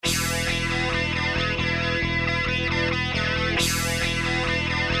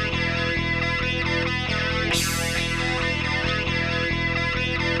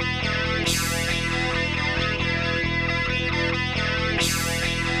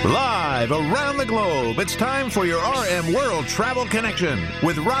Live around the globe, it's time for your RM World Travel Connection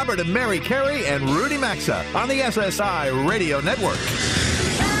with Robert and Mary Carey and Rudy Maxa on the SSI Radio Network.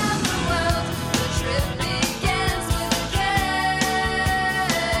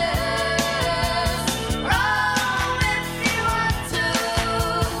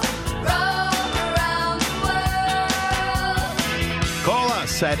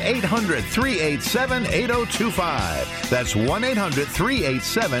 At 800-387-8025. That's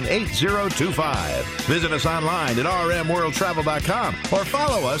 1-800-387-8025. Visit us online at rmworldtravel.com or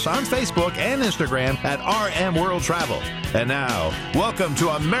follow us on Facebook and Instagram at RMWorldTravel. And now, welcome to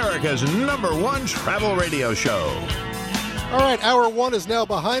America's #1 travel radio show. All right, hour one is now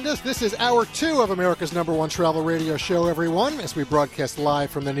behind us. This is hour two of America's #1 travel radio show, everyone, as we broadcast live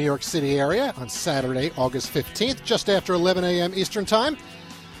from the New York City area on Saturday, August 15th, just after 11 a.m. Eastern Time.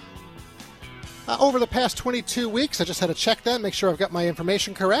 Over the past 22 weeks, I just had to check that, make sure I've got my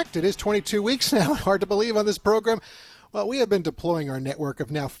information correct. It is 22 weeks now. Hard to believe on this program. Well, we have been deploying our network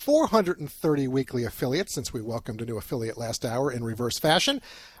of now 430 weekly affiliates since we welcomed a new affiliate last hour in reverse fashion,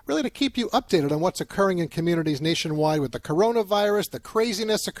 really to keep you updated on what's occurring in communities nationwide with the coronavirus, the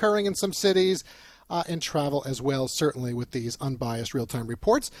craziness occurring in some cities, and travel as well, certainly with these unbiased real-time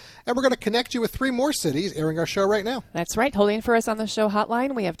reports. And we're going to connect you with 3 more cities airing our show right now. That's right. Holding for us on the show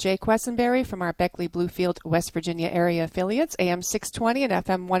hotline, we have Jay Quessenberry from our Beckley Bluefield, West Virginia area affiliates, AM 620 and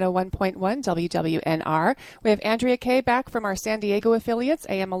FM 101.1 WWNR. We have Andrea Kay back from our San Diego affiliates,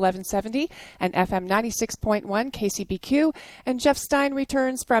 AM 1170 and FM 96.1 KCBQ. And Jeff Stein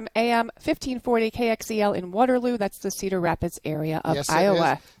returns from AM 1540 KXEL in Waterloo. That's the Cedar Rapids area of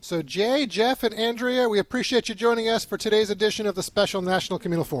Iowa. So Jay, Jeff, and Andrea, we appreciate you joining us for today's edition of the Special National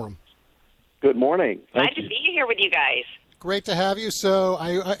Communal Forum. Good morning. Glad to be here with you guys. Great to have you. So,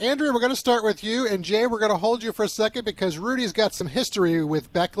 Andrea, we're going to start with you, and Jay, we're going to hold you for a second because Rudy's got some history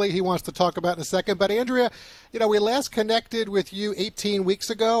with Beckley he wants to talk about in a second. But, Andrea, we last connected with you 18 weeks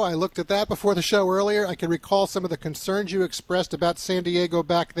ago. I looked at that before the show earlier. I can recall some of the concerns you expressed about San Diego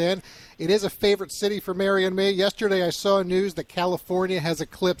back then. It is a favorite city for Mary and me. Yesterday, I saw news that California has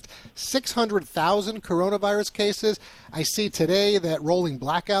eclipsed 600,000 coronavirus cases. I see today that rolling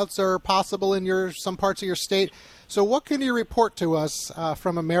blackouts are possible in some parts of your state. So what can you report to us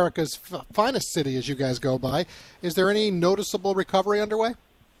from America's finest city as you guys go by? Is there any noticeable recovery underway?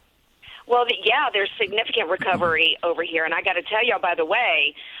 Well, there's significant recovery over here. And I got to tell y'all, by the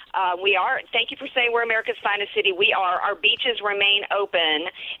way, thank you for saying we're America's finest city. We are. Our beaches remain open,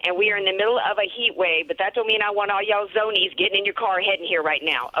 and we are in the middle of a heat wave, but that don't mean I want all y'all zonies getting in your car heading here right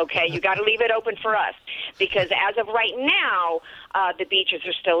now, okay? You got to leave it open for us, because as of right now, the beaches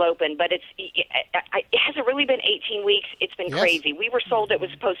are still open, but it hasn't really been 18 weeks. It's been crazy. We were sold it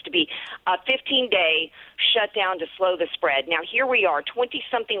was supposed to be a 15-day shutdown to slow the spread. Now, here we are,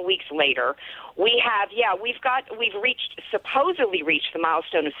 20-something weeks later. We've supposedly reached the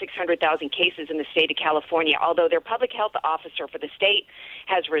milestone of 600,000 cases in the state of California, although their public health officer for the state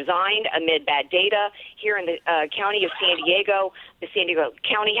has resigned amid bad data. Here in the county of San Diego, the San Diego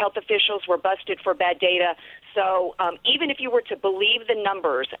County health officials were busted for bad data. So even if you were to believe the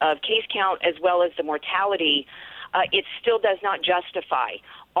numbers of case count as well as the mortality, it still does not justify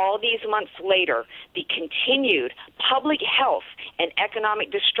all these months later the continued public health and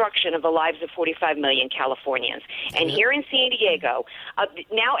economic destruction of the lives of 45 million Californians. And here in San Diego,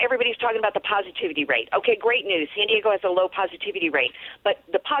 now everybody's talking about the positivity rate. Okay, great news. San Diego has a low positivity rate, but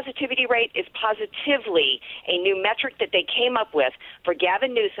the positivity rate is positively a new metric that they came up with for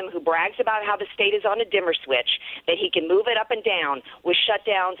Gavin Newsom, who brags about how the state is on a dimmer switch, that he can move it up and down with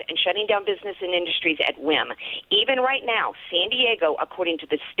shutdowns and shutting down business and industries at whim. Even right now, San Diego, according to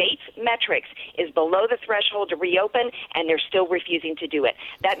the state's metrics, is below the threshold to reopen, and they're still refusing to do it.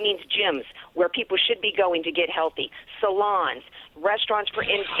 That means gyms, where people should be going to get healthy, salons, restaurants for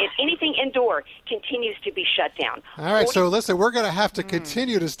anything indoor continues to be shut down. All right, so listen, we're going to have to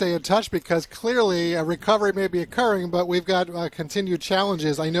continue to stay in touch because clearly a recovery may be occurring, but we've got continued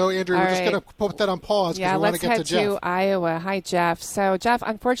challenges. I know, Andrew, we're just going to put that on pause because we want to get to Jeff. Yeah, let's head to Iowa. Hi, Jeff. So, Jeff,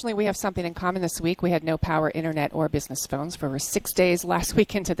 unfortunately, we have something in common this week. We had no power, internet, or business phones for over 6 days last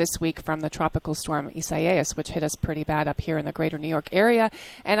week into this week from the tropical storm Isaias, which hit us pretty bad up here in the greater New York area.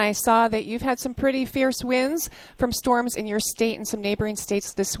 And I saw that you've had some pretty fierce winds from storms in your state and some neighboring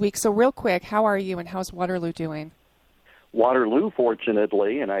states this week. So real quick, how are you and how's Waterloo doing? Waterloo,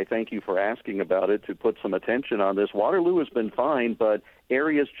 fortunately, and I thank you for asking about it to put some attention on this. Waterloo has been fine, but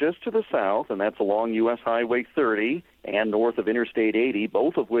areas just to the south, and that's along U.S. Highway 30 and north of Interstate 80,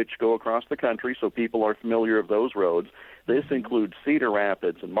 both of which go across the country, so people are familiar of those roads. This includes Cedar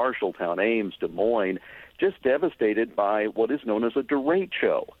Rapids and Marshalltown, Ames, Des Moines, just devastated by what is known as a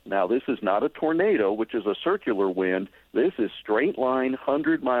derecho. Now, this is not a tornado, which is a circular wind. This is straight-line,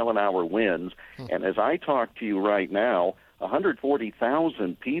 100-mile-an-hour winds. And as I talk to you right now,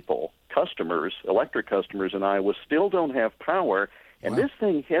 140,000 people, customers, electric customers in Iowa, still don't have power. And this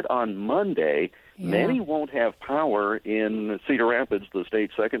thing hit on Monday. Many won't have power in Cedar Rapids, the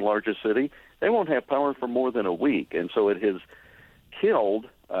state's second-largest city. They won't have power for more than a week. And so it has killed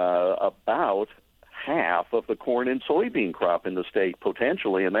about half of the corn and soybean crop in the state,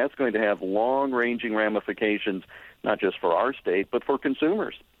 potentially, and that's going to have long-ranging ramifications, not just for our state, but for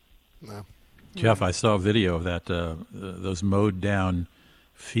consumers. No. Jeff, I saw a video of that, those mowed-down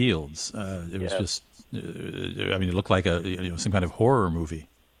fields. It was just, it looked like some kind of horror movie.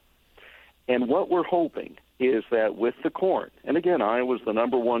 And what we're hoping is that with the corn, and again, Iowa's the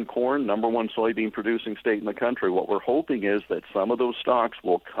number one corn, number one soybean producing state in the country, what we're hoping is that some of those stocks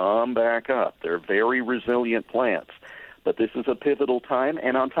will come back up. They're very resilient plants. But this is a pivotal time,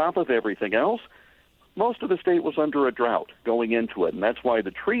 and on top of everything else, most of the state was under a drought going into it, and that's why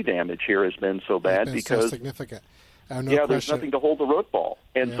the tree damage here has been so bad, because so significant. There's nothing to hold the root ball,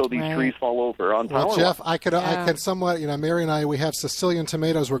 and so these trees fall over on power. Well, Jeff, I could somewhat, Mary and I, we have Sicilian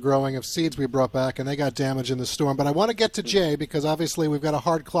tomatoes we're growing of seeds we brought back, and they got damaged in the storm. But I want to get to Jay, because obviously we've got a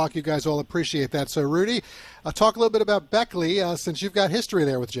hard clock. You guys all appreciate that. So, Rudy, talk a little bit about Beckley, since you've got history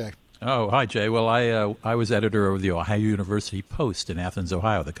there with Jay. Oh, hi, Jay. Well, I was editor of the Ohio University Post in Athens,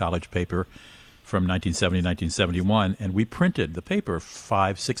 Ohio, the college paper from 1970 to 1971, and we printed the paper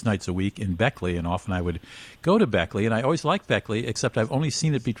 5-6 nights a week in Beckley, and often I would go to Beckley, and I always liked Beckley, except I've only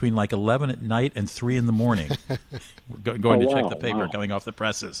seen it between like 11 at night and 3 in the morning, going to check the paper coming off the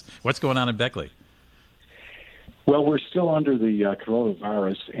presses. What's going on in Beckley? Well, we're still under the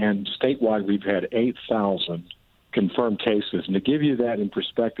coronavirus, and statewide we've had 8,000 confirmed cases. And to give you that in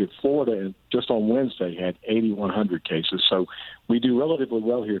perspective, Florida just on Wednesday had 8,100 cases. So we do relatively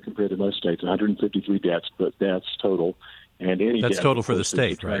well here compared to most states. 153 deaths total, and any that's death, total for the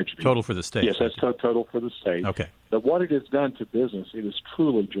state, right? Total for the state. Yes, that's total for the state. Okay. But what it has done to business, it has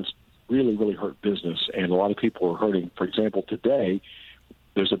truly just really, really hurt business, and a lot of people are hurting. For example, today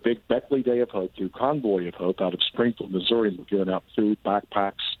there's a big Beckley Day of Hope through Convoy of Hope out of Springfield, Missouri. We're giving out food,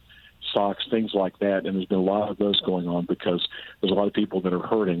 backpacks, socks, things like that, and there's been a lot of those going on because there's a lot of people that are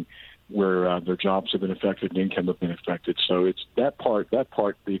hurting where their jobs have been affected and income have been affected. So it's that part, the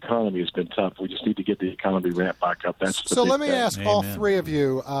economy has been tough. We just need to get the economy ramped back up. So let me ask all three of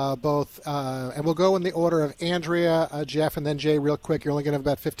you, both, and we'll go in the order of Andrea, Jeff, and then Jay real quick. You're only going to have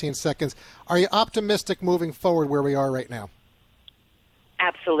about 15 seconds. Are you optimistic moving forward where we are right now?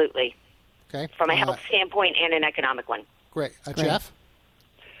 Absolutely. Okay. From a health standpoint and an economic one. Great. Jeff?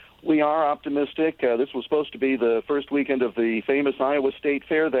 We are optimistic. This was supposed to be the first weekend of the famous Iowa State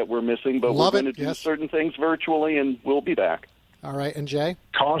Fair that we're missing, but we're going to do certain things virtually, and we'll be back. All right. And Jay?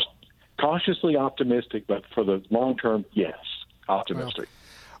 Cautiously optimistic, but for the long term, yes, optimistic.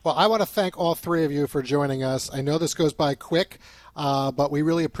 Well, I want to thank all three of you for joining us. I know this goes by quick, but we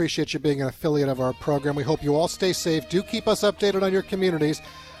really appreciate you being an affiliate of our program. We hope you all stay safe. Do keep us updated on your communities.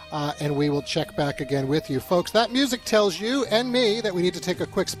 And we will check back again with you. Folks, that music tells you and me that we need to take a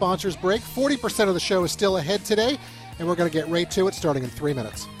quick sponsors break. 40% of the show is still ahead today, and we're going to get right to it starting in 3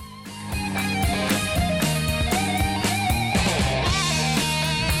 minutes.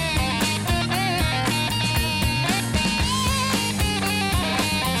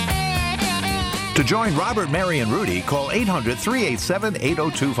 To join Robert, Mary, and Rudy, call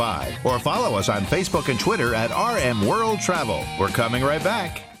 800-387-8025 or follow us on Facebook and Twitter at RMWorldTravel. We're coming right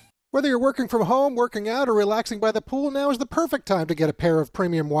back. Whether you're working from home, working out, or relaxing by the pool, now is the perfect time to get a pair of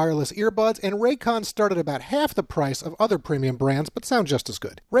premium wireless earbuds, and Raycons start at about half the price of other premium brands, but sound just as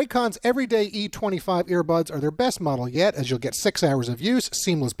good. Raycons Everyday E25 earbuds are their best model yet, as you'll get 6 hours of use,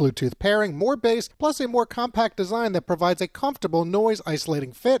 seamless Bluetooth pairing, more bass, plus a more compact design that provides a comfortable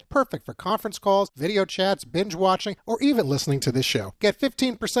noise-isolating fit, perfect for conference calls, video chats, binge watching, or even listening to this show. Get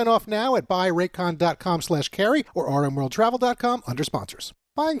 15% off now at buyraycon.com/carry or rmworldtravel.com under sponsors.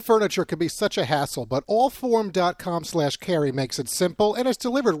 Buying furniture can be such a hassle, but allform.com/carry makes it simple and it's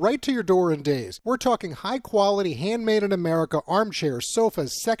delivered right to your door in days. We're talking high-quality, handmade in America armchairs,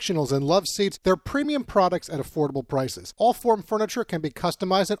 sofas, sectionals, and love seats. They're premium products at affordable prices. Allform furniture can be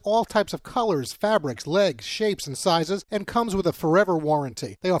customized in all types of colors, fabrics, legs, shapes, and sizes, and comes with a forever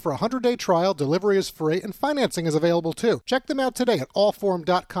warranty. They offer a 100-day trial, delivery is free, and financing is available too. Check them out today at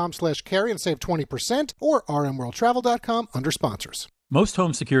allform.com/carry and save 20% or rmworldtravel.com under sponsors. Most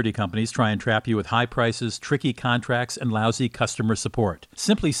home security companies try and trap you with high prices, tricky contracts, and lousy customer support.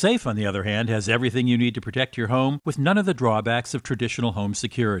 Simply Safe, on the other hand, has everything you need to protect your home with none of the drawbacks of traditional home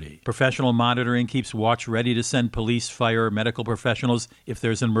security. Professional monitoring keeps Watch ready to send police, fire, medical professionals if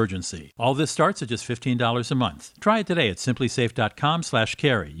there's an emergency. All this starts at just $15 a month. Try it today at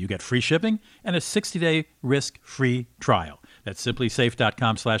simplysafe.com/carry. You get free shipping and a 60-day risk-free trial. That's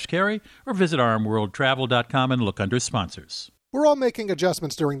simplysafe.com/carry, or visit RMWorldTravel.com and look under sponsors. We're all making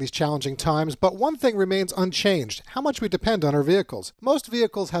adjustments during these challenging times, but one thing remains unchanged: how much we depend on our vehicles. Most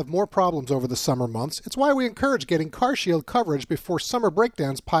vehicles have more problems over the summer months. It's why we encourage getting CarShield coverage before summer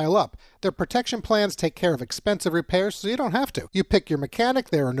breakdowns pile up. Their protection plans take care of expensive repairs so you don't have to. You pick your mechanic,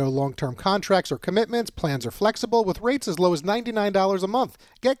 there are no long-term contracts or commitments, plans are flexible with rates as low as $99 a month.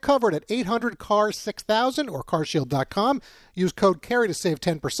 Get covered at 800-CARS-6000 or carshield.com. Use code CARRY to save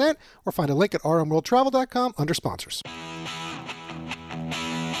 10% or find a link at rmworldtravel.com under sponsors.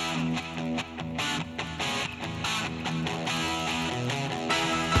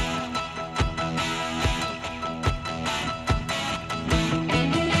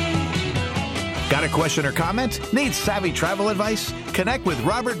 Got a question or comment? Need savvy travel advice? Connect with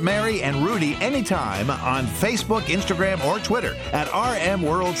Robert, Mary, and Rudy anytime on Facebook, Instagram, or Twitter at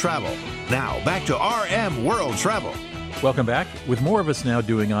RMWorldTravel. Now, back to RM World Travel. Welcome back. With more of us now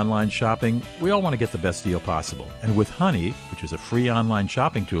doing online shopping, we all want to get the best deal possible. And with Honey, which is a free online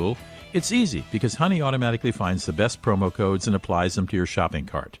shopping tool, it's easy because Honey automatically finds the best promo codes and applies them to your shopping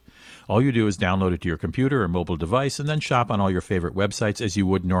cart. All you do is download it to your computer or mobile device and then shop on all your favorite websites as you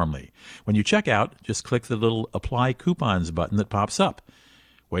would normally. When you check out, just click the little Apply Coupons button that pops up.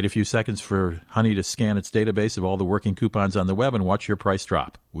 Wait a few seconds for Honey to scan its database of all the working coupons on the web and watch your price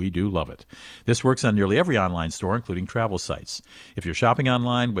drop. We do love it. This works on nearly every online store, including travel sites. If you're shopping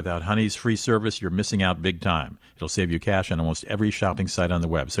online without Honey's free service, you're missing out big time. It'll save you cash on almost every shopping site on the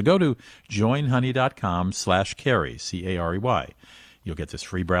web. So go to joinhoney.com/carry, C-A-R-E-Y. You'll get this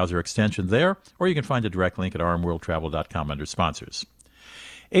free browser extension there, or you can find a direct link at rmworldtravel.com under sponsors.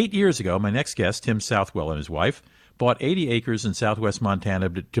 8 years ago, my next guest, Tim Southwell, and his wife, bought 80 acres in southwest Montana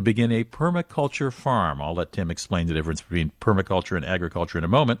to begin a permaculture farm. I'll let Tim explain the difference between permaculture and agriculture in a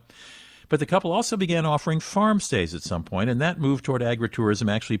moment. But the couple also began offering farm stays at some point, and that move toward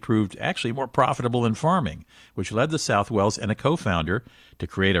agritourism proved more profitable than farming, which led the Southwells and a co-founder to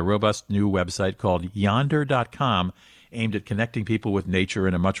create a robust new website called Yonder.com, aimed at connecting people with nature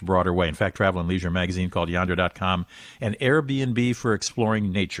in a much broader way. In fact, Travel and Leisure magazine called Yonder.com an Airbnb for exploring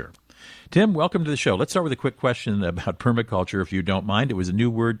nature. Tim, welcome to the show. Let's start with a quick question about permaculture, if you don't mind. It was a new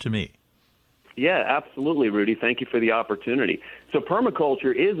word to me. Yeah, absolutely, Rudy. Thank you for the opportunity. So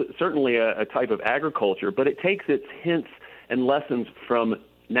permaculture is certainly a type of agriculture, but it takes its hints and lessons from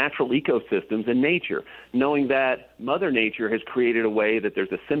natural ecosystems and nature, knowing that Mother Nature has created a way that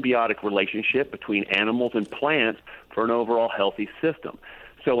there's a symbiotic relationship between animals and plants for an overall healthy system.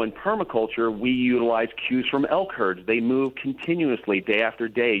 So in permaculture, we utilize cues from elk herds. They move continuously day after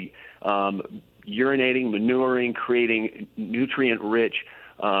day, urinating, manuring, creating nutrient-rich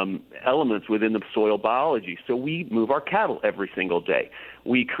elements within the soil biology. So we move our cattle every single day.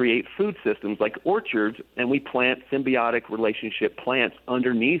 We create food systems like orchards, and we plant symbiotic relationship plants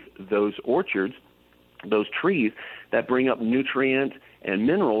underneath those orchards, those trees that bring up nutrients and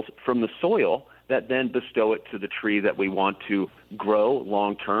minerals from the soil that then bestow it to the tree that we want to grow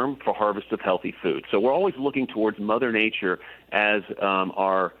long-term for harvest of healthy food. So we're always looking towards Mother Nature as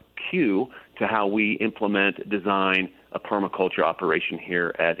our cue to how we implement, design a permaculture operation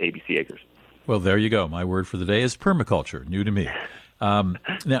here at ABC Acres. Well, there you go. My word for the day is permaculture, new to me.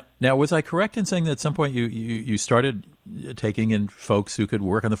 Now, was I correct in saying that at some point you started taking in folks who could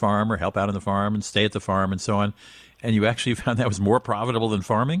work on the farm or help out on the farm and stay at the farm and so on, and you actually found that was more profitable than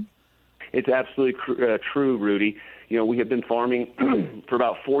farming? It's absolutely true, Rudy. You know, we have been farming for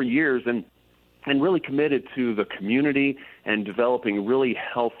about 4 years and really committed to the community and developing really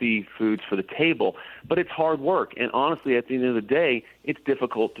healthy foods for the table. But it's hard work, and honestly, at the end of the day, it's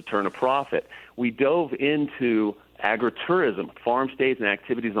difficult to turn a profit. We dove into agritourism, farm stays and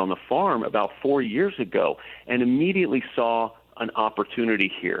activities on the farm about 4 years ago, and immediately saw an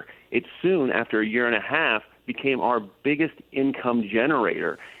opportunity here. It soon, after a year and a half, became our biggest income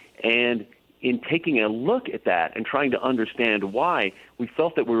generator. And in taking a look at that and trying to understand why, we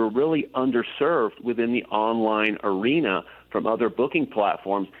felt that we were really underserved within the online arena from other booking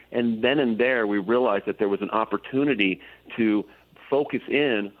platforms. And then and there, we realized that there was an opportunity to focus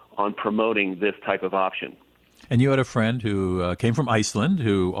in on promoting this type of option. And you had a friend who came from Iceland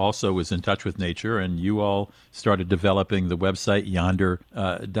who also was in touch with nature, and you all started developing the website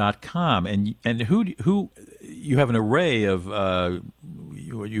Yonder.com. And who you have an array of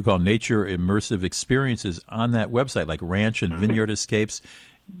what you call nature immersive experiences on that website, like ranch and vineyard escapes.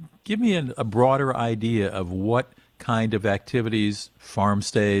 Give me a broader idea of what kind of activities, farm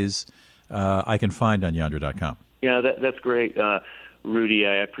stays, I can find on yonder.com. Yeah, that's great, Rudy.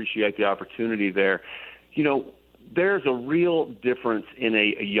 I appreciate the opportunity there. There's a real difference in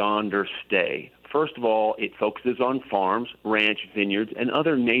a yonder stay. First of all, it focuses on farms, ranch, vineyards, and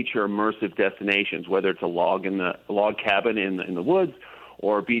other nature immersive destinations, whether it's a log cabin in the woods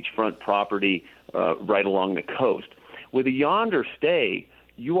or a beachfront property right along the coast. With a yonder stay,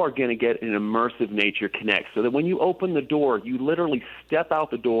 you are going to get an immersive nature connect, so that when you open the door, you literally step out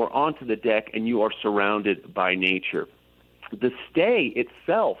the door onto the deck and you are surrounded by nature. The stay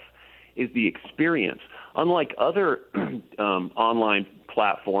itself is the experience. Unlike other online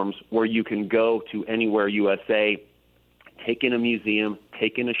platforms where you can go to Anywhere USA, take in a museum,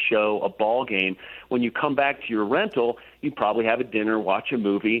 take in a show, a ball game, when you come back to your rental, you probably have a dinner, watch a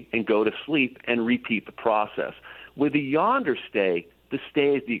movie, and go to sleep and repeat the process. With a yonder stay, the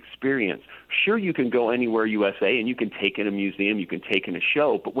stay is the experience. Sure, you can go Anywhere USA and you can take in a museum, you can take in a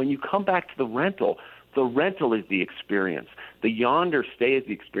show, but when you come back to the rental is the experience. The yonder stay is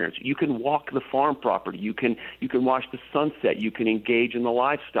the experience. You can walk the farm property. You can watch the sunset. You can engage in the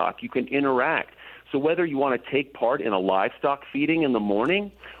livestock. You can interact. So whether you want to take part in a livestock feeding in the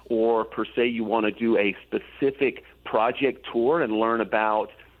morning, or per se you want to do a specific project tour and learn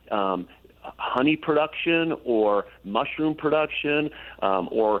about honey production or mushroom production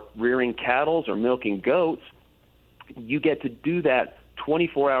or rearing cattle or milking goats, you get to do that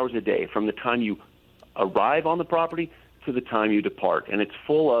 24 hours a day from the time you arrive on the property to the time you depart. And it's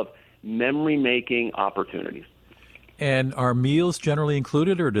full of memory-making opportunities. And are meals generally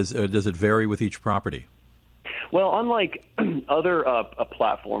included, or does it vary with each property? Well, unlike other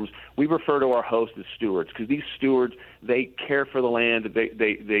platforms, we refer to our hosts as stewards, because these stewards, they care for the land.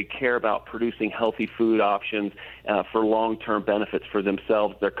 They care about producing healthy food options for long-term benefits for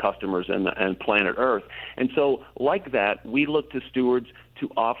themselves, their customers, and planet Earth. And so, like that, we look to stewards to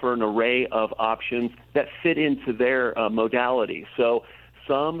offer an array of options that fit into their modality. So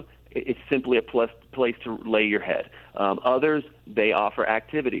some, it's simply a place to lay your head. Others, they offer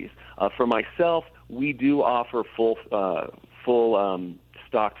activities. For myself, we do offer full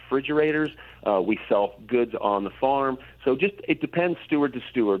stocked refrigerators. We sell goods on the farm. So it depends steward to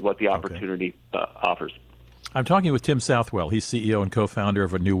steward what the opportunity offers. I'm talking with Tim Southwell. He's CEO and co-founder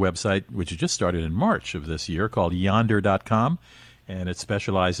of a new website, which just started in March of this year, called yonder.com. And it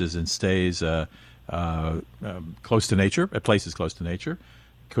specializes in stays close to nature, at places close to nature.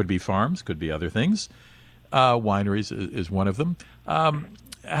 Could be farms, could be other things. Wineries is one of them.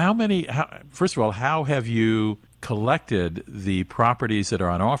 First of all, how have you collected the properties that are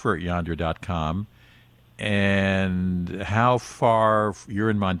on offer at yonder.com? And how far, you're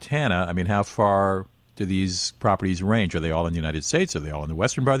in Montana, how far do these properties range? Are they all in the United States? Are they all in the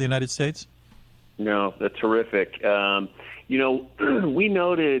western part of the United States? No, that's terrific. We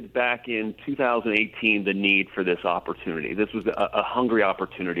noted back in 2018 the need for this opportunity. This was a hungry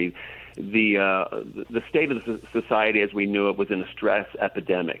opportunity. The state of the society as we knew it was in a stress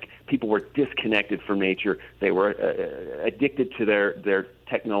epidemic. People were disconnected from nature. They were addicted to their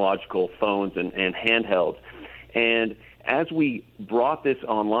technological phones and handhelds. And as we brought this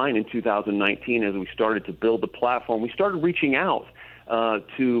online in 2019, as we started to build the platform, we started reaching out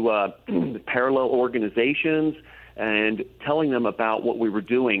to parallel organizations and telling them about what we were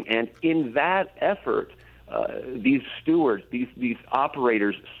doing. And in that effort, these stewards, these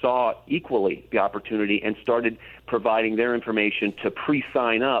operators saw equally the opportunity and started providing their information to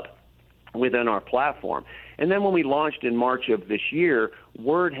pre-sign up within our platform. And then when we launched in March of this year,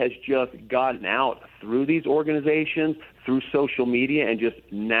 word has just gotten out through these organizations, through social media, and just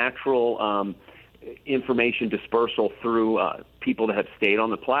natural information dispersal through people that have stayed on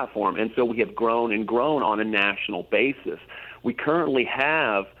the platform. And so we have grown and grown on a national basis. We currently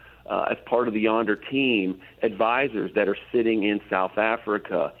have, as part of the Yonder team, advisors that are sitting in South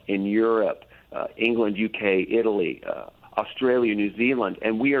Africa, in Europe, England, UK, Italy, Australia, New Zealand,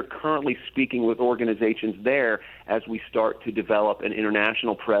 and we are currently speaking with organizations there as we start to develop an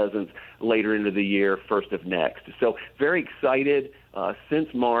international presence later into the year, first of next. So very excited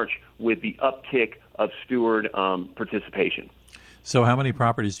since March with the uptick of steward participation. So how many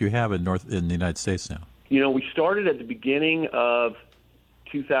properties do you have in the United States now? We started at the beginning of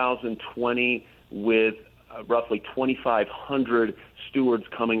 2020 with roughly 2,500 stewards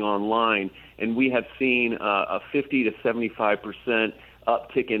coming online, and we have seen a 50 to 75%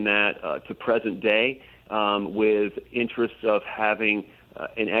 uptick in that to present day, with interests of having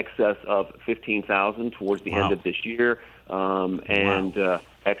in excess of 15,000 towards the end of this year, and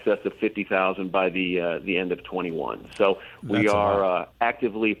excess of 50,000 by the end of 21. So we are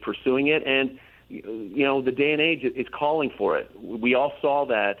actively pursuing it, and the day and age is calling for it. We all saw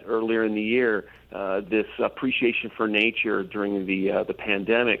that earlier in the year, this appreciation for nature during the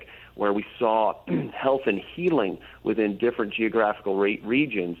pandemic, where we saw health and healing within different geographical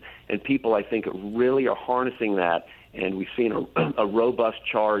regions, and people, I think, really are harnessing that, and we've seen a robust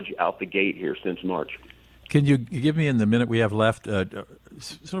charge out the gate here since March. Can you give me, in the minute we have left, sort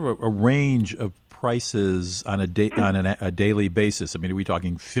of a range of prices on a daily basis? I mean, are we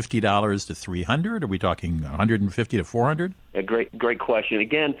talking $50 to $300? Are we talking $150 to $400? A great question.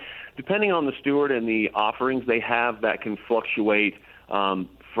 Again, depending on the steward and the offerings they have, that can fluctuate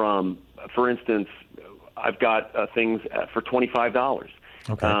from, for instance, I've got things for $25.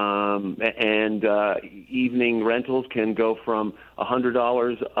 Okay. And evening rentals can go from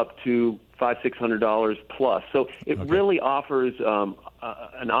 $100 up to $500-$600 plus. So it really offers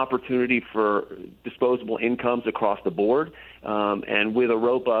an opportunity for disposable incomes across the board. And with a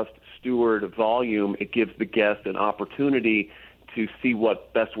robust steward volume, it gives the guest an opportunity to see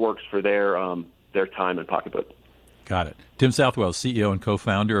what best works for their time and pocketbook. Got it. Tim Southwell, CEO and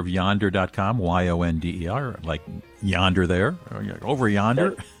co-founder of Yonder.com, Yonder, like yonder there, over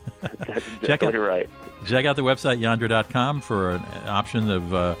yonder. That's exactly right. Check out the website Yonder.com for an option of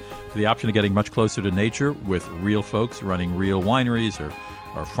the option of getting much closer to nature with real folks running real wineries or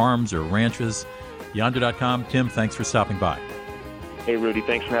farms or ranches. Yonder.com. Tim, thanks for stopping by. Hey, Rudy,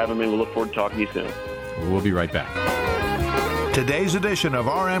 thanks for having me. We'll look forward to talking to you soon. We'll be right back. Today's edition of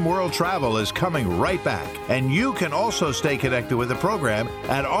RM World Travel is coming right back, and you can also stay connected with the program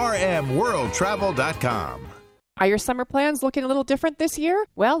at rmworldtravel.com. Are your summer plans looking a little different this year?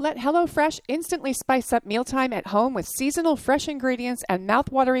 Well, let HelloFresh instantly spice up mealtime at home with seasonal fresh ingredients and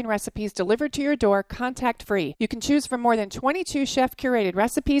mouth-watering recipes delivered to your door contact-free. You can choose from more than 22 chef-curated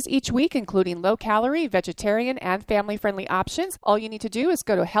recipes each week, including low-calorie, vegetarian, and family-friendly options. All you need to do is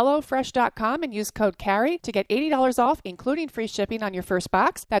go to HelloFresh.com and use code CARRY to get $80 off, including free shipping on your first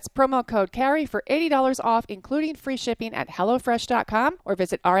box. That's promo code CARRY for $80 off, including free shipping at HelloFresh.com or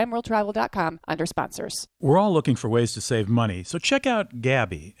visit RMWorldTravel.com under sponsors. We're all looking for ways to save money, so check out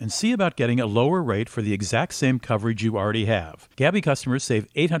Gabi and see about getting a lower rate for the exact same coverage you already have. Gabi customers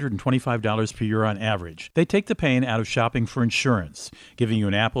save $825 per year on average. They take the pain out of shopping for insurance, giving you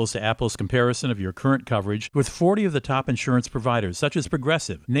an apples-to-apples comparison of your current coverage with 40 of the top insurance providers, such as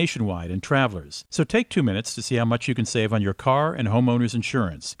Progressive, Nationwide, and Travelers. So take 2 minutes to see how much you can save on your car and homeowner's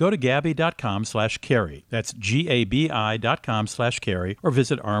insurance. Go to Gabi.com/carry. That's GABI.com/carry, or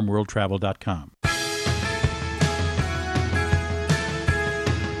visit RMWorldTravel.com.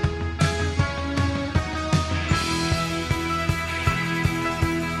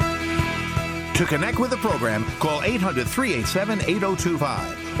 To connect with the program, call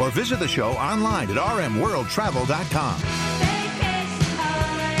 800-387-8025 or visit the show online at rmworldtravel.com.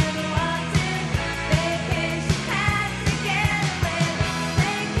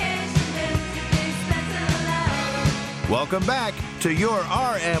 Welcome back to your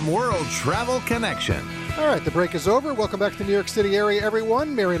RM World Travel Connection. All right, the break is over. Welcome back to the New York City area,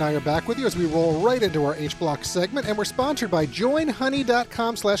 everyone. Mary and I are back with you as we roll right into our H-Block segment, and we're sponsored by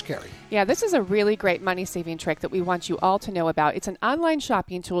joinhoney.com/carry. Yeah, this is a really great money-saving trick that we want you all to know about. It's an online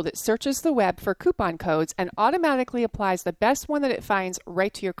shopping tool that searches the web for coupon codes and automatically applies the best one that it finds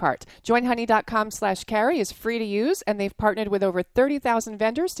right to your cart. Joinhoney.com/carry is free to use, and they've partnered with over 30,000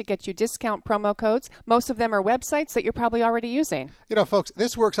 vendors to get you discount promo codes. Most of them are websites that you're probably already using. You know, folks,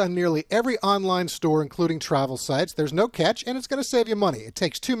 this works on nearly every online store, including travel sites. There's no catch, and it's going to save you money. It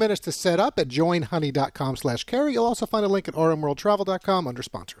takes 2 minutes to set up at joinhoney.com/carry. You'll also find a link at rmworldtravel.com under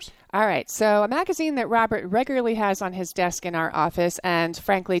sponsors. All right, so a magazine that Robert regularly has on his desk in our office, and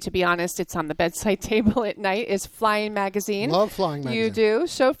frankly, to be honest, it's on the bedside table at night, is Flying Magazine. Love Flying Magazine. You do.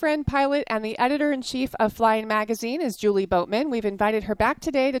 Show friend, pilot, and the editor-in-chief of Flying Magazine is Julie Boatman. We've invited her back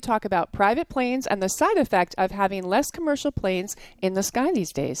today to talk about private planes and the side effect of having less commercial planes in the sky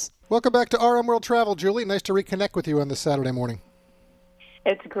these days. Welcome back to RM World Travel, Julie. Nice to reconnect with you on this Saturday morning.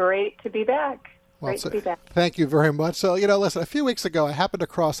 It's great to be back. Great to be back. Thank you very much. So, listen, a few weeks ago, I happened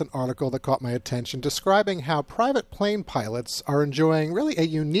across an article that caught my attention describing how private plane pilots are enjoying really a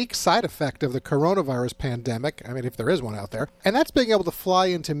unique side effect of the coronavirus pandemic. I mean, if there is one out there. And that's being able to fly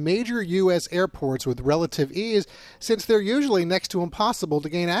into major U.S. airports with relative ease, since they're usually next to impossible to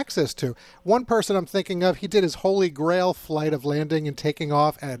gain access to. One person I'm thinking of, he did his holy grail flight of landing and taking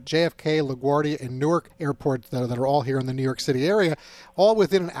off at JFK, LaGuardia, and Newark airports that are all here in the New York City area, all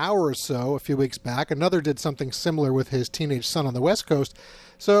within an hour or so a few weeks back. back. Another did something similar with his teenage son on the West Coast.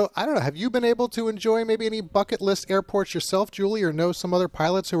 So, I don't know, have you been able to enjoy maybe any bucket list airports yourself, Julie, or know some other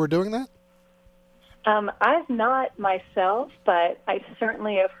pilots who are doing that? I've not myself, but I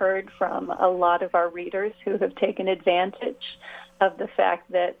certainly have heard from a lot of our readers who have taken advantage of the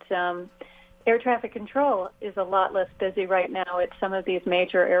fact that air traffic control is a lot less busy right now at some of these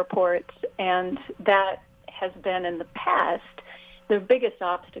major airports, and that has been in the past the biggest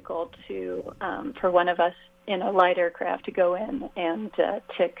obstacle to for one of us in a light aircraft to go in and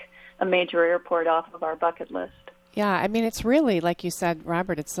tick a major airport off of our bucket list. Yeah, I mean, it's really, like you said,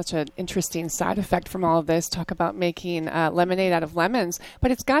 Robert, it's such an interesting side effect from all of this. Talk about making lemonade out of lemons.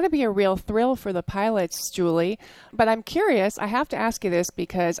 But it's got to be a real thrill for the pilots, Julie. But I'm curious, I have to ask you this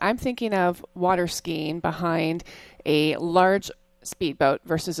because I'm thinking of water skiing behind a large speedboat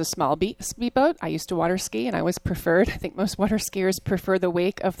versus a small speedboat. I used to water ski and I always preferred, I think most water skiers prefer the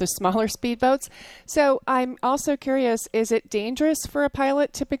wake of the smaller speedboats. So I'm also curious, is it dangerous for a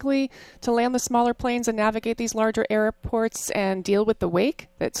pilot typically to land the smaller planes and navigate these larger airports and deal with the wake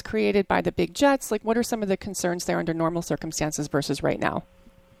that's created by the big jets? Like, what are some of the concerns there under normal circumstances versus right now?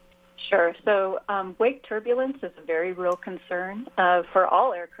 Sure. So wake turbulence is a very real concern for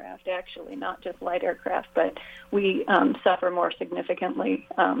all aircraft, actually, not just light aircraft, but we suffer more significantly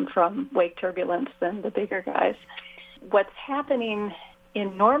from wake turbulence than the bigger guys. What's happening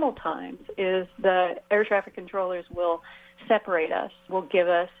in normal times is the air traffic controllers will separate us, will give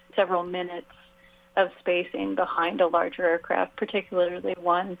us several minutes of spacing behind a larger aircraft, particularly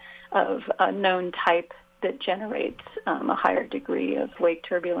one of a known type that generates a higher degree of wake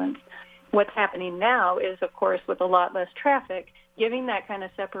turbulence. What's happening now is, of course, with a lot less traffic, giving that kind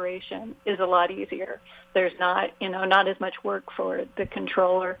of separation is a lot easier. There's not as much work for the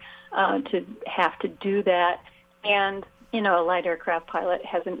controller to have to do that. And, a light aircraft pilot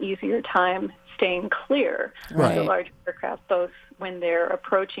has an easier time staying clear of the large aircraft, both when they're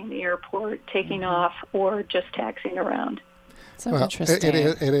approaching the airport, taking off, or just taxiing around. So interesting. It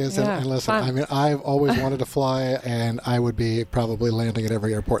is. Yeah, and listen, fun. I mean, I've always wanted to fly, and I would be probably landing at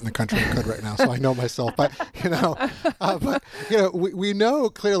every airport in the country I could right now. So I know myself. But we know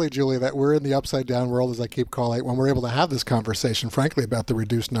clearly, Julie, that we're in the upside down world, as I keep calling it, when we're able to have this conversation, frankly, about the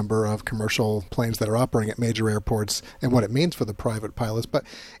reduced number of commercial planes that are operating at major airports and what it means for the private pilots. But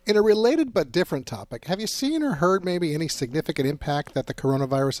in a related but different topic, have you seen or heard maybe any significant impact that the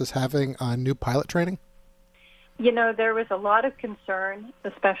coronavirus is having on new pilot training? There was a lot of concern,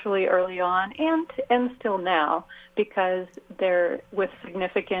 especially early on and still now, because there, with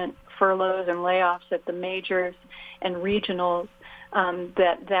significant furloughs and layoffs at the majors and regionals,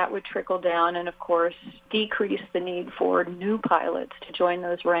 that would trickle down and, of course, decrease the need for new pilots to join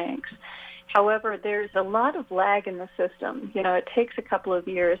those ranks. However, there's a lot of lag in the system. It takes a couple of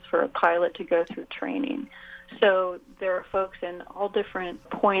years for a pilot to go through training. So there are folks in all different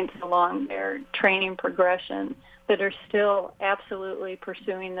points along their training progression that are still absolutely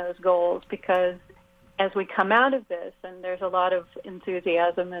pursuing those goals, because as we come out of this, and there's a lot of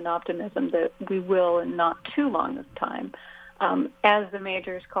enthusiasm and optimism that we will in not too long of time, as the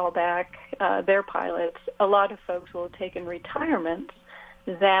majors call back their pilots, a lot of folks will have taken retirements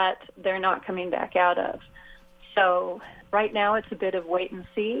that they're not coming back out of. So right now it's a bit of wait and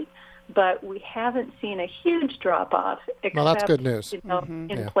see, but we haven't seen a huge drop-off, except that's good news.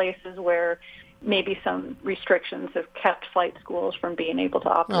 In places where maybe some restrictions have kept flight schools from being able to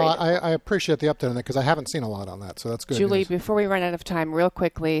operate. No, I appreciate the update on that, because I haven't seen a lot on that, so that's good Julie, news. Before we run out of time, real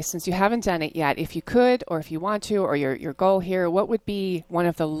quickly, since you haven't done it yet, if you could, or if you want to, or your goal here, what would be one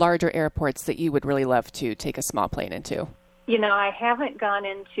of the larger airports that you would really love to take a small plane into? I haven't gone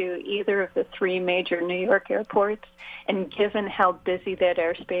into either of the three major New York airports, and given how busy that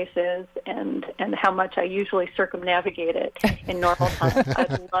airspace is and how much I usually circumnavigate it in normal times,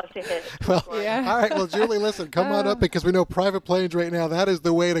 I'd love to hit it. Well, yeah. All right. Well, Julie, listen, come on up, because we know private planes right now, that is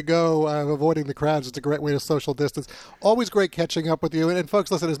the way to go, avoiding the crowds. It's a great way to social distance. Always great catching up with you. And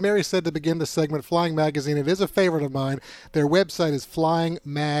folks, listen, as Mary said to begin this segment, Flying Magazine, it is a favorite of mine. Their website is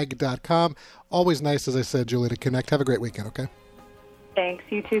flyingmag.com. Always nice, as I said, Julie, to connect. Have a great weekend, okay? Thanks.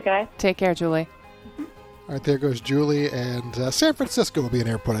 You too, guys. Take care, Julie. All right, there goes Julie. And San Francisco will be an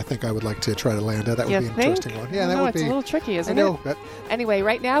airport I think I would like to try to land at. That would be an interesting one. Yeah, that would be. It's a little tricky, isn't it? But anyway,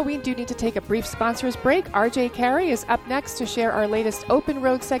 right now we do need to take a brief sponsors break. RJ Carey is up next to share our latest Open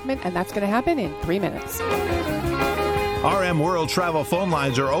Road segment, and that's going to happen in 3 minutes. RM World Travel phone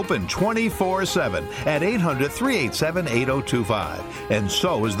lines are open 24/7 at 800-387-8025. And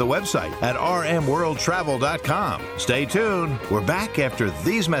so is the website at rmworldtravel.com. Stay tuned. We're back after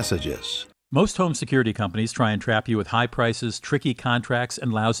these messages. Most home security companies try and trap you with high prices, tricky contracts,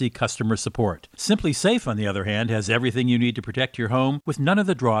 and lousy customer support. Simply Safe, on the other hand, has everything you need to protect your home with none of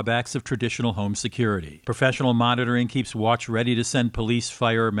the drawbacks of traditional home security. Professional monitoring keeps Watch ready to send police,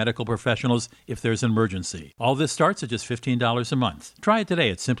 fire, medical professionals if there's an emergency. All this starts at just $15 a month. Try it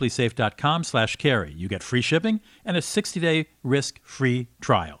today at simplysafe.com/carry. You get free shipping and a 60-day risk-free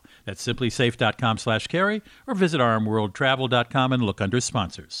trial. That's simplysafe.com/carry or visit RMWorldTravel.com and look under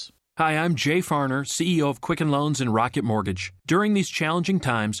sponsors. Hi, I'm Jay Farner, CEO of Quicken Loans and Rocket Mortgage. During these challenging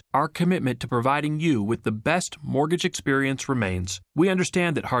times, our commitment to providing you with the best mortgage experience remains. We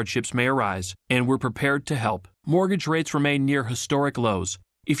understand that hardships may arise, and we're prepared to help. Mortgage rates remain near historic lows.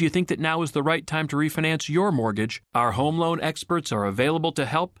 If you think that now is the right time to refinance your mortgage, our home loan experts are available to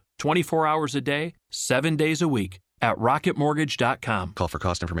help 24 hours a day, 7 days a week at rocketmortgage.com. Call for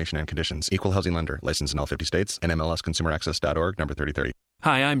cost information and conditions. Equal housing lender. Licensed in all 50 states. NMLSconsumeraccess.org, number 3030.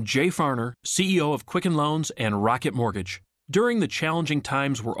 Hi, I'm Jay Farner, CEO of Quicken Loans and Rocket Mortgage. During the challenging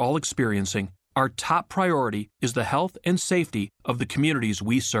times we're all experiencing, our top priority is the health and safety of the communities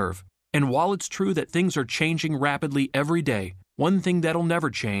we serve. And while it's true that things are changing rapidly every day, one thing that'll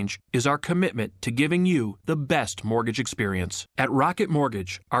never change is our commitment to giving you the best mortgage experience. At Rocket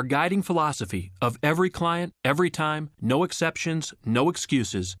Mortgage, our guiding philosophy of every client, every time, no exceptions, no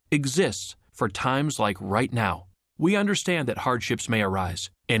excuses, exists for times like right now. We understand that hardships may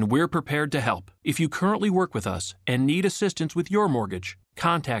arise, and we're prepared to help. If you currently work with us and need assistance with your mortgage,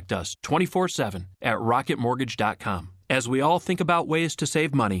 contact us 24/7 at rocketmortgage.com. As we all think about ways to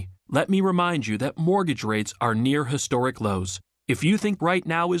save money, let me remind you that mortgage rates are near historic lows. If you think right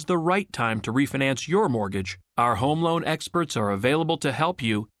now is the right time to refinance your mortgage, our home loan experts are available to help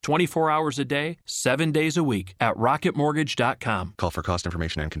you 24 hours a day, 7 days a week at rocketmortgage.com. Call for cost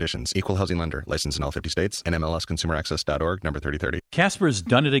information and conditions. Equal housing lender. Licensed in all 50 states. NMLSconsumeraccess.org, number 3030. Casper's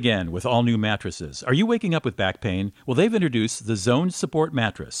done it again with all new mattresses. Are you waking up with back pain? Well, they've introduced the Zone Support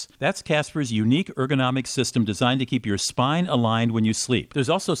Mattress. That's Casper's unique ergonomic system designed to keep your spine aligned when you sleep. There's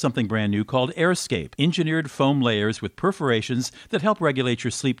also something brand new called AirScape, engineered foam layers with perforations that help regulate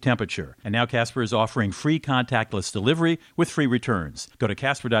your sleep temperature. And now Casper is offering free contactless delivery with free returns. Go to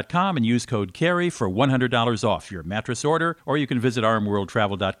Casper.com and use code CARRY for $100 off your mattress order, or you can visit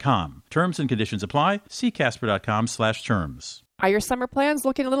RMWorldTravel.com. Terms and conditions apply. See Casper.com/terms. Are your summer plans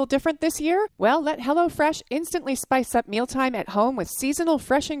looking a little different this year? Well, let HelloFresh instantly spice up mealtime at home with seasonal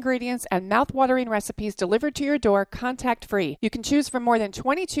fresh ingredients and mouth-watering recipes delivered to your door contact-free. You can choose from more than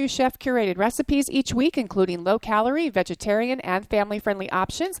 22 chef-curated recipes each week, including low-calorie, vegetarian, and family-friendly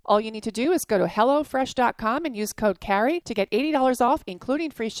options. All you need to do is go to HelloFresh.com and use code CARRY to get $80 off, including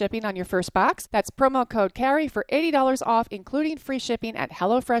free shipping on your first box. That's promo code CARRY for $80 off, including free shipping at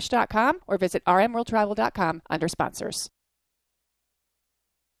HelloFresh.com or visit RMWorldTravel.com under sponsors.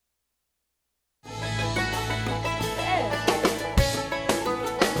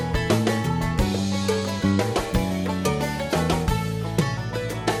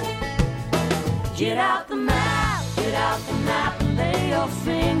 Get out the map, and lay your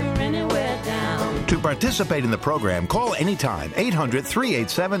finger anywhere down. To participate in the program, call anytime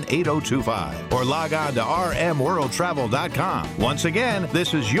 800-387-8025 or log on to rmworldtravel.com. Once again,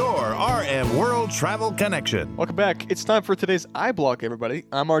 this is your RM World Travel Connection. Welcome back. It's time for today's iBlock, everybody.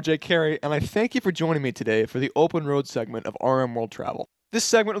 I'm RJ Carey, and I thank you for joining me today for the Open Road segment of RM World Travel. This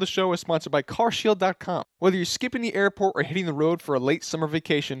segment of the show is sponsored by CarShield.com. Whether you're skipping the airport or hitting the road for a late summer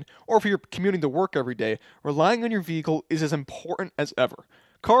vacation, or if you're commuting to work every day, relying on your vehicle is as important as ever.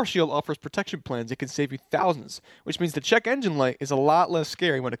 CarShield offers protection plans that can save you thousands, which means the check engine light is a lot less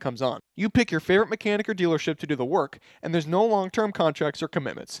scary when it comes on. You pick your favorite mechanic or dealership to do the work, and there's no long-term contracts or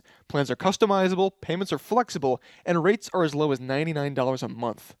commitments. Plans are customizable, payments are flexible, and rates are as low as $99 a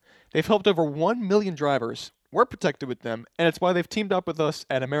month. They've helped over 1 million drivers. We're protected with them, and it's why they've teamed up with us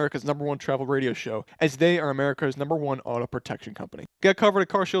at America's #1 travel radio show, as they are America's #1 auto protection company. Get covered at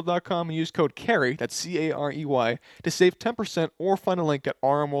carshield.com and use code CARRY, that's CAREY, to save 10% or find a link at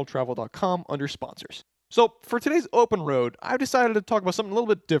rmworldtravel.com under sponsors. So, for today's Open Road, I've decided to talk about something a little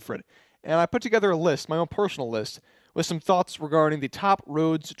bit different, and I put together a list, my own personal list, with some thoughts regarding the top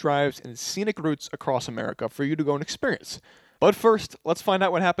roads, drives, and scenic routes across America for you to go and experience. But first, let's find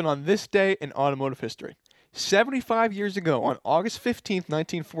out what happened on this day in automotive history. 75 years ago, on August 15,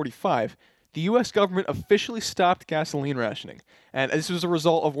 1945, the U.S. government officially stopped gasoline rationing, and this was a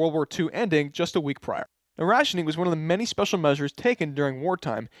result of World War II ending just a week prior. The rationing was one of the many special measures taken during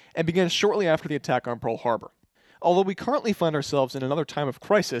wartime and began shortly after the attack on Pearl Harbor. Although we currently find ourselves in another time of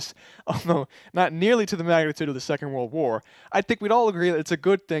crisis, although not nearly to the magnitude of the Second World War, I think we'd all agree that it's a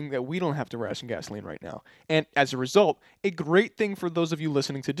good thing that we don't have to ration gasoline right now. And as a result, a great thing for those of you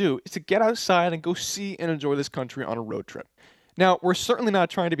listening to do is to get outside and go see and enjoy this country on a road trip. Now, we're certainly not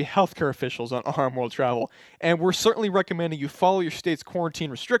trying to be healthcare officials on RM World Travel, and we're certainly recommending you follow your state's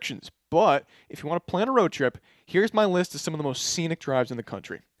quarantine restrictions. But if you want to plan a road trip, here's my list of some of the most scenic drives in the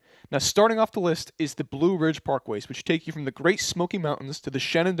country. Now, starting off the list is the Blue Ridge Parkways, which take you from the Great Smoky Mountains to the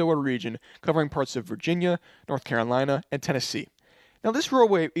Shenandoah region, covering parts of Virginia, North Carolina, and Tennessee. Now, this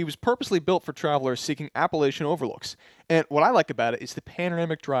roadway was purposely built for travelers seeking Appalachian overlooks. And what I like about it is the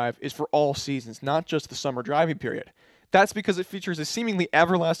panoramic drive is for all seasons, not just the summer driving period. That's because it features a seemingly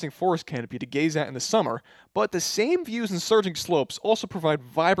everlasting forest canopy to gaze at in the summer, but the same views and surging slopes also provide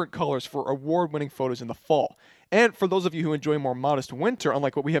vibrant colors for award-winning photos in the fall. And for those of you who enjoy more modest winter,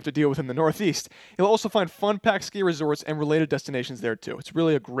 unlike what we have to deal with in the Northeast, you'll also find fun-packed ski resorts and related destinations there too. It's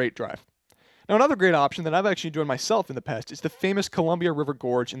really a great drive. Now, another great option that I've actually enjoyed myself in the past is the famous Columbia River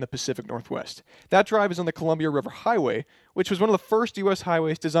Gorge in the Pacific Northwest. That drive is on the Columbia River Highway, which was one of the first U.S.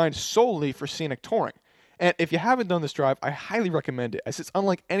 highways designed solely for scenic touring. And if you haven't done this drive, I highly recommend it, as it's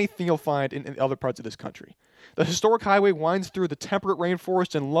unlike anything you'll find in other parts of this country. The historic highway winds through the temperate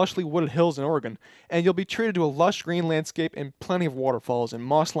rainforest and lushly wooded hills in Oregon, and you'll be treated to a lush green landscape and plenty of waterfalls and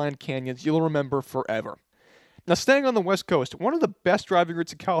moss-lined canyons you'll remember forever. Now, staying on the West Coast, one of the best driving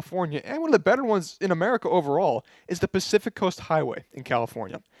routes in California, and one of the better ones in America overall, is the Pacific Coast Highway in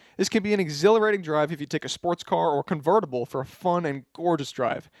California. This can be an exhilarating drive if you take a sports car or convertible for a fun and gorgeous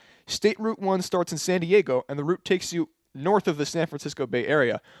drive. State Route 1 starts in San Diego, and the route takes you north of the San Francisco Bay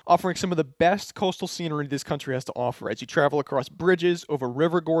Area, offering some of the best coastal scenery this country has to offer as you travel across bridges, over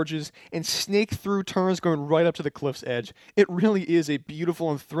river gorges, and snake through turns going right up to the cliff's edge. It really is a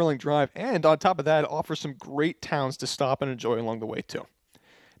beautiful and thrilling drive, and on top of that, it offers some great towns to stop and enjoy along the way too.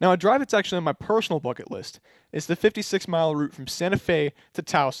 Now, a drive that's actually on my personal bucket list is the 56-mile route from Santa Fe to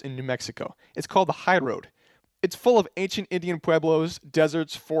Taos in New Mexico. It's called the High Road. It's full of ancient Indian pueblos,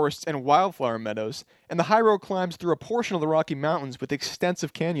 deserts, forests, and wildflower meadows, and the high road climbs through a portion of the Rocky Mountains with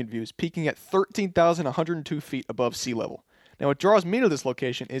extensive canyon views peaking at 13,102 feet above sea level. Now, what draws me to this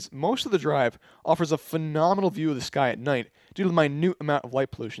location is most of the drive offers a phenomenal view of the sky at night due to the minute amount of light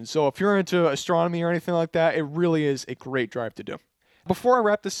pollution. So if you're into astronomy or anything like that, it really is a great drive to do. Before I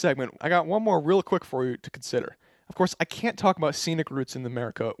wrap this segment, I got one more real quick for you to consider. Of course, I can't talk about scenic routes in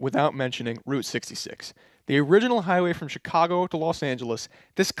America without mentioning Route 66. The original highway from Chicago to Los Angeles,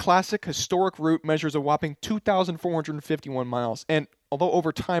 this classic historic route measures a whopping 2,451 miles, and although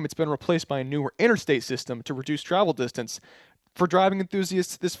over time it's been replaced by a newer interstate system to reduce travel distance, for driving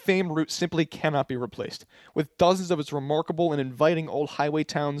enthusiasts, this famed route simply cannot be replaced. With dozens of its remarkable and inviting old highway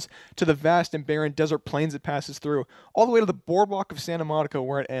towns, to the vast and barren desert plains it passes through, all the way to the boardwalk of Santa Monica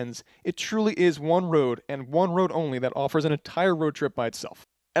where it ends, it truly is one road, and one road only, that offers an entire road trip by itself.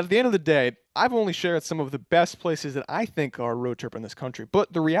 At the end of the day, I've only shared some of the best places that I think are a road trip in this country,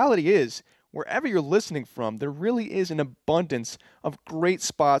 but the reality is, wherever you're listening from, there really is an abundance of great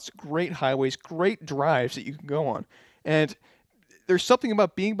spots, great highways, great drives that you can go on. And there's something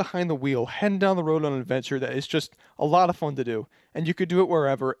about being behind the wheel, heading down the road on an adventure that is just a lot of fun to do. And you could do it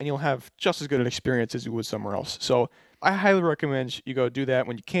wherever, and you'll have just as good an experience as you would somewhere else. So I highly recommend you go do that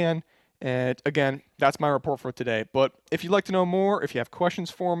when you can. And again, that's my report for today. But if you'd like to know more, if you have questions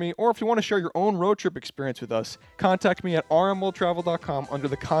for me, or if you want to share your own road trip experience with us, contact me at rmworldtravel.com under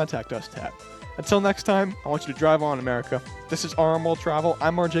the Contact Us tab. Until next time, I want you to drive on, America. This is RM World Travel.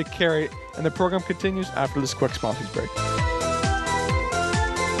 I'm RJ Carey, and the program continues after this quick sponsors break.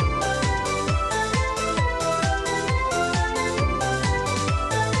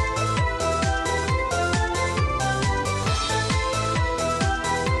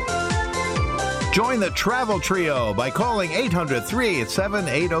 Join the Travel Trio by calling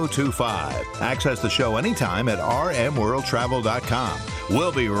 800-387-8025. Access the show anytime at rmworldtravel.com.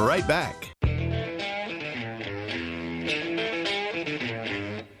 We'll be right back.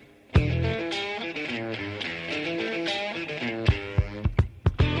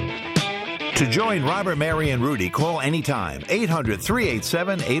 To join Robert, Mary, and Rudy, call anytime,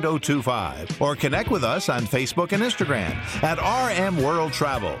 800-387-8025, or connect with us on Facebook and Instagram at RM World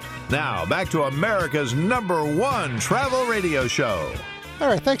Travel. Now, back to America's #1 travel radio show. All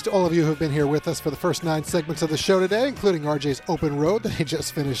right, thanks to all of you who have been here with us for the first 9 segments of the show today, including RJ's Open Road that he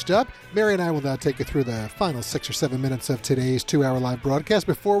just finished up. Mary and I will now take you through the final 6 or 7 minutes of today's 2-hour live broadcast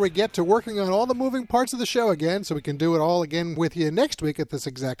before we get to working on all the moving parts of the show again, so we can do it all again with you next week at this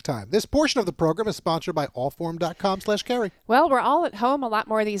exact time. This portion of the program is sponsored by allform.com/carry. Well, we're all at home a lot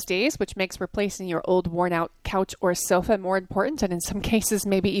more these days, which makes replacing your old worn-out couch or sofa more important, and in some cases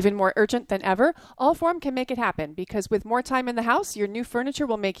maybe even more urgent than ever. Allform can make it happen, because with more time in the house, your new furniture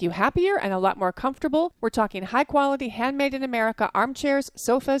will make you happier and a lot more comfortable. We're talking high-quality, handmade in America armchairs,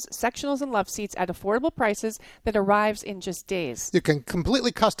 sofas, sectionals, and love seats at affordable prices that arrives in just days. You can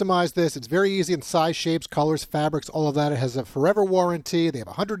completely customize this. It's very easy in size, shapes, colors, fabrics, all of that. It has a forever warranty. They have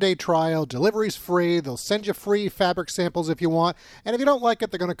a 100-day trial. Delivery's free. They'll send you free fabric samples if you want. And if you don't like it,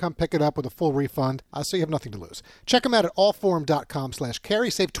 they're going to come pick it up with a full refund, so you have nothing to lose. Check them out at allform.com/carry.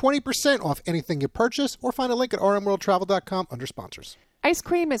 Save 20% off anything you purchase, or find a link at rmworldtravel.com under sponsors. Ice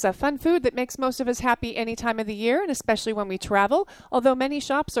cream is a fun food that makes most of us happy any time of the year, and especially when we travel. Although many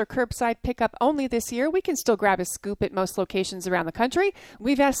shops are curbside pickup only this year, we can still grab a scoop at most locations around the country.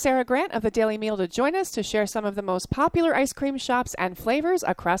 We've asked Sarah Grant of the Daily Meal to join us to share some of the most popular ice cream shops and flavors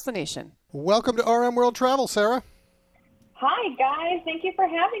across the nation. Welcome to RM World Travel, Sarah. Hi, guys. Thank you for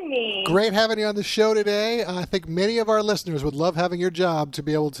having me. Great having you on the show today. I think many of our listeners would love having your job to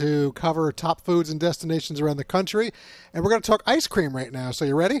be able to cover top foods and destinations around the country. And we're going to talk ice cream right now. So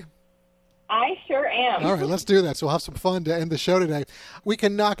you ready? I sure am. All right, let's do that. So we'll have some fun to end the show today. We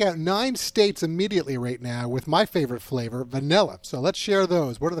can knock out 9 states immediately right now with my favorite flavor, vanilla. So let's share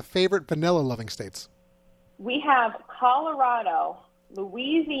those. What are the favorite vanilla-loving states? We have Colorado,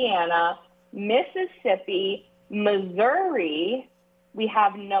 Louisiana, Mississippi, Missouri, we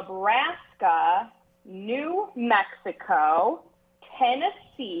have Nebraska, New Mexico,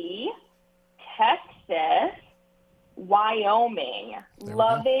 Tennessee, Texas, Wyoming.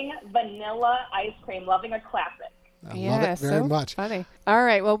 Loving vanilla ice cream, loving a classic. I love it very much. Funny. All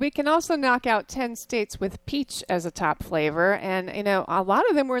right. Well, we can also knock out 10 states with peach as a top flavor. And, you know, a lot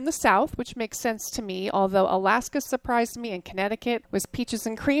of them were in the South, which makes sense to me. Although Alaska surprised me and Connecticut was peaches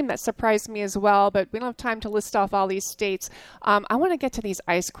and cream. That surprised me as well. But we don't have time to list off all these states. I want to get to these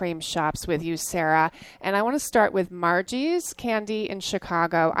ice cream shops with you, Sarah. And I want to start with Margie's Candy in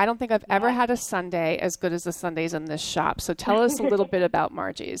Chicago. I don't think I've ever had a sundae as good as the sundaes in this shop. So tell us a little bit about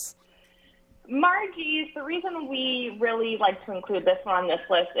Margie's. Margie's, the reason we really like to include this one on this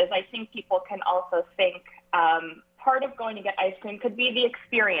list is I think people can also think part of going to get ice cream could be the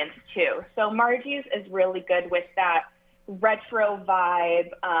experience too. So Margie's is really good with that retro vibe,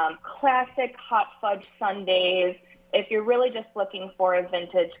 classic hot fudge sundaes. If you're really just looking for a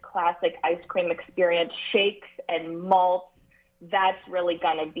vintage classic ice cream experience, shakes and malts, that's really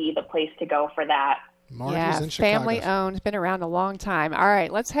going to be the place to go for that. Margie's in Chicago. Family owned, been around a long time. All right,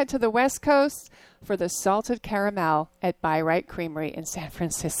 let's head to the West Coast for the salted caramel at By Right Creamery in San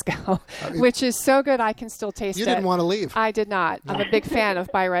Francisco, which is so good I can still taste it. You didn't want to leave. I did not. I'm a big fan of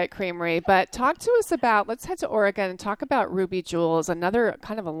By Right Creamery. But talk to us about, let's head to Oregon and talk about Ruby Jewels, another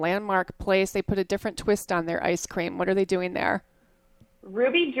kind of a landmark place. They put a different twist on their ice cream. What are they doing there?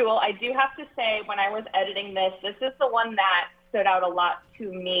 Ruby Jewel, I do have to say, when I was editing this is the one that stood out a lot to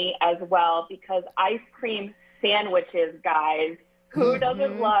me as well, because ice cream sandwiches, guys, who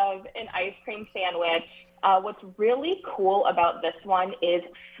doesn't love an ice cream sandwich? What's really cool about this one is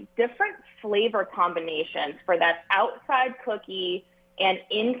different flavor combinations for that outside cookie and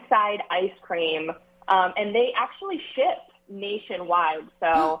inside ice cream, and they actually ship nationwide.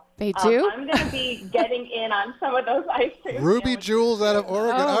 So they do? I'm going to be getting in on some of those ice cream Ruby Jewels out of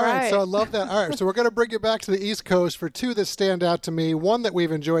Oregon. All right, so I love that. All right, so we're going to bring you back to the East Coast for 2 that stand out to me. One that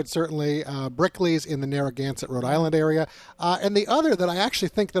we've enjoyed, certainly, Brickley's in the Narragansett, Rhode Island area. And the other that I actually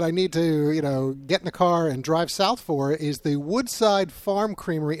think that I need to, get in the car and drive south for is the Woodside Farm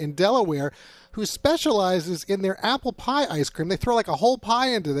Creamery in Delaware, who specializes in their apple pie ice cream. They throw like a whole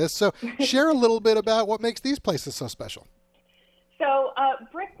pie into this. So share a little bit about what makes these places so special. So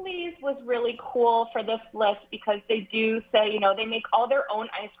Brickley's was really cool for this list because they do say, they make all their own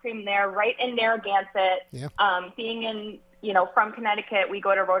ice cream there right in Narragansett. Yeah. Being in, from Connecticut, we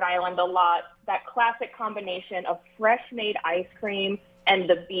go to Rhode Island a lot. That classic combination of fresh made ice cream and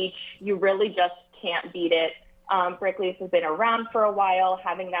the beach, you really just can't beat it. Brickley's has been around for a while.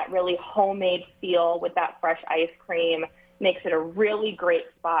 Having that really homemade feel with that fresh ice cream makes it a really great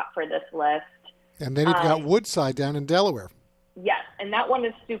spot for this list. And then you've got Woodside down in Delaware. Yes, and that one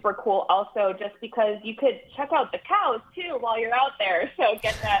is super cool also just because you could check out the cows, too, while you're out there. So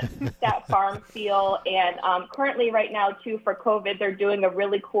get that farm feel. And currently right now, too, for COVID, they're doing a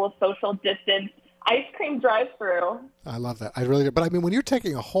really cool social distance ice cream drive-through. I love that. I really do. But I mean, when you're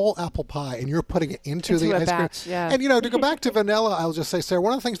taking a whole apple pie and you're putting it into the a ice batch, cream, yeah. and to go back to vanilla, I'll just say, Sarah,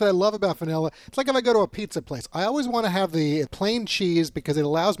 one of the things that I love about vanilla, it's like if I go to a pizza place, I always want to have the plain cheese because it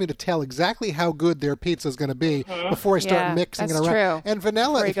allows me to tell exactly how good their pizza is going to be before I start mixing it that's around. true. And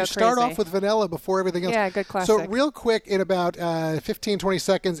vanilla, if you start off with vanilla before everything else. Yeah, good classic. So real quick, in about 15, 20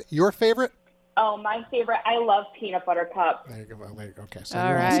 seconds, your favorite? Oh, my favorite. I love peanut butter cup. There you go. Well, there you go. Okay. So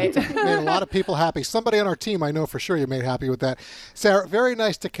All right. made a lot of people happy. Somebody on our team, I know for sure you made happy with that. Sarah, very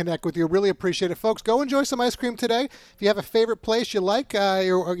nice to connect with you. Really appreciate it. Folks, go enjoy some ice cream today. If you have a favorite place you like,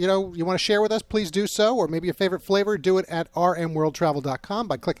 or you want to share with us, please do so. Or maybe a favorite flavor, do it at rmworldtravel.com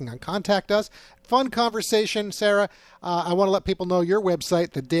by clicking on Contact Us. Fun conversation, Sarah. I want to let people know your website,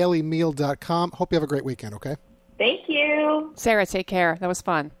 thedailymeal.com. Hope you have a great weekend, okay? Thank you. Sarah, take care. That was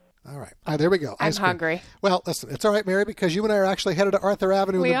fun. All right. There we go. I'm Ice cream. hungry. Well, listen, it's all right, Mary, because you and I are actually headed to Arthur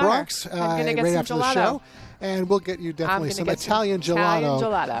Avenue in the Bronx I'm gonna get right some after gelato. the show. And we'll get you definitely some Italian gelato.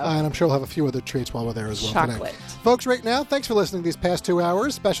 And I'm sure we'll have a few other treats while we're there as well Chocolate. today. Folks, right now, thanks for listening these past 2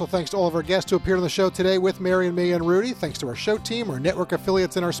 hours. Special thanks to all of our guests who appeared on the show today with Mary and me and Rudy. Thanks to our show team, our network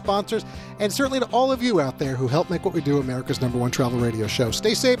affiliates, and our sponsors. And certainly to all of you out there who help make what we do America's #1 travel radio show.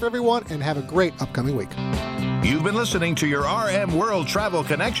 Stay safe, everyone, and have a great upcoming week. You've been listening to your RM World Travel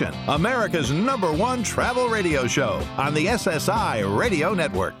Connection, America's #1 travel radio show on the SSI Radio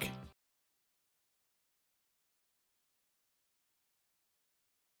Network.